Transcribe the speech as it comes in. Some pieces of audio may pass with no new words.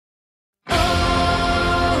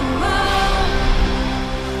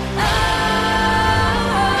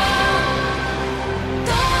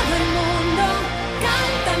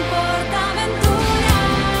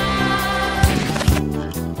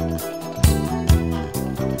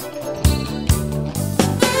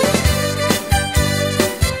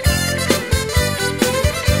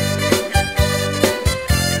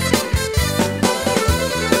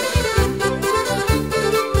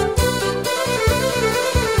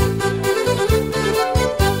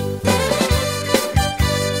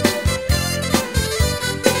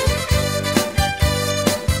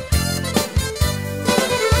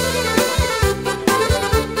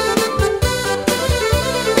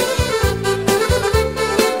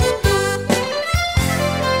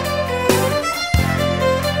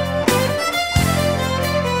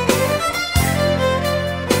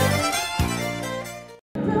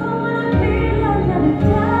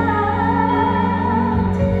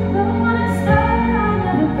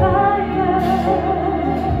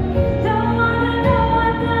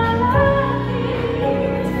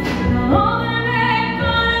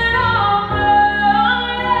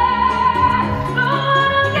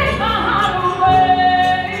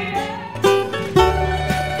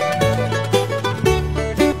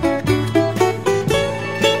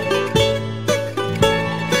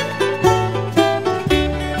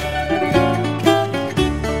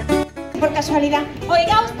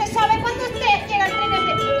Oiga, ¿usted sabe cuándo llega el tren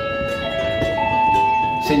este?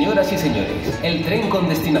 Señoras y señores, el tren con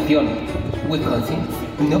destinación Wisconsin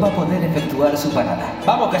no va a poder efectuar su parada.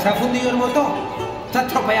 Vamos, que se ha fundido el motor. Está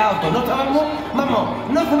estropeado todo. No sabemos, vamos,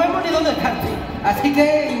 no sabemos ni dónde está. Así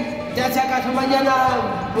que, ya si acaso mañana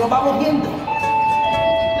lo vamos viendo.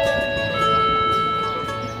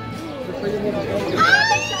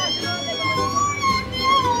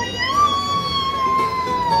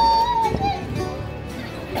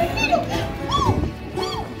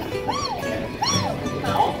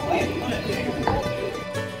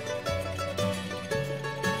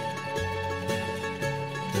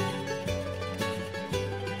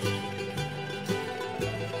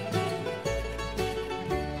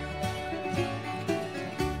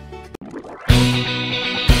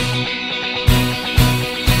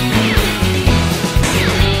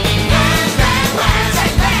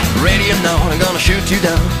 Now I'm gonna shoot you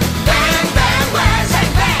down. Bang, bang, bang,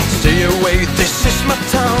 bang, bang. Stay away, this is my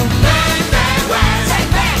town. Bang, bang, bang, bang,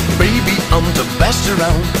 bang. Baby, I'm the best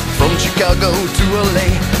around. From Chicago to LA,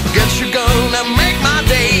 get you gonna make my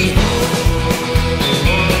day.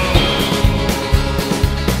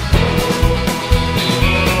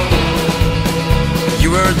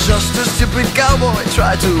 You were just a stupid cowboy,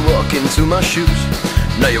 tried to walk into my shoes.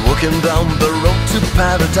 Now you're walking down the road to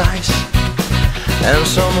paradise. And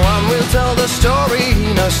someone will tell the story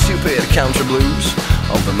in a stupid country blues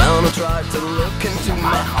of the man who tried to look into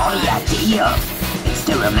my eyes. Hola, tío. It's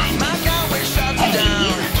the romantic. Hey,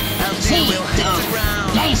 you. Sí, tú.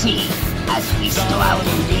 Lazy. ¿Has visto a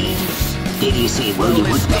Woody? Did you see Woody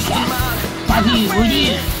Woodpecker? Have you,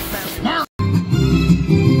 Woody? No.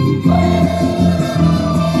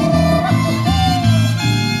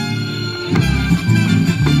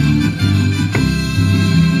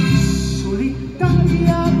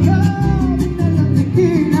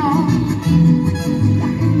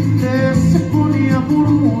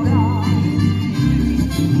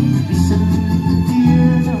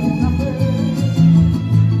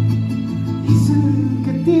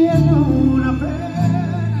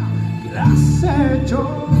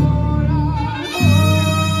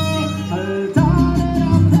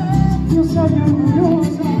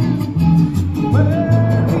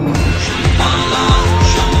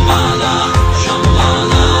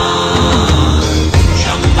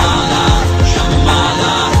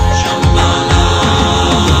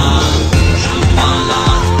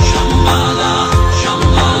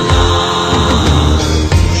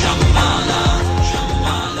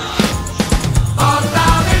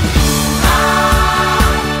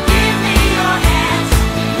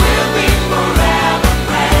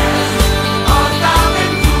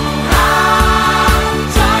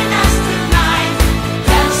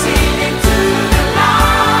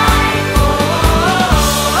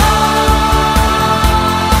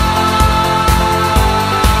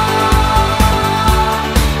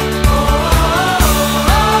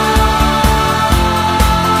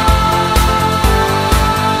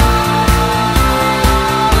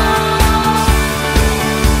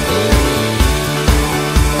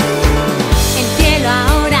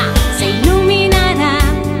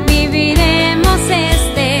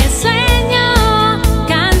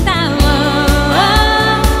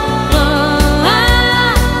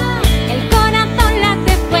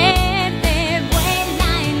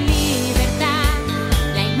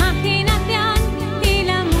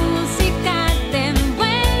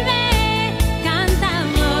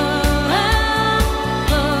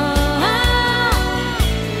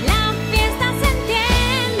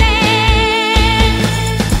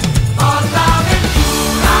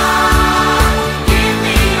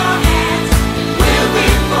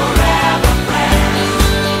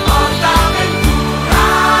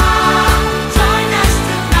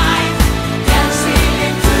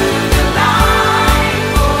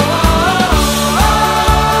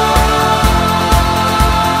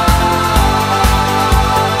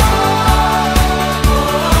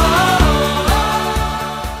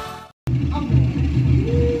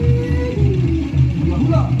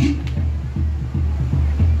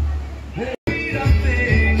 Hey,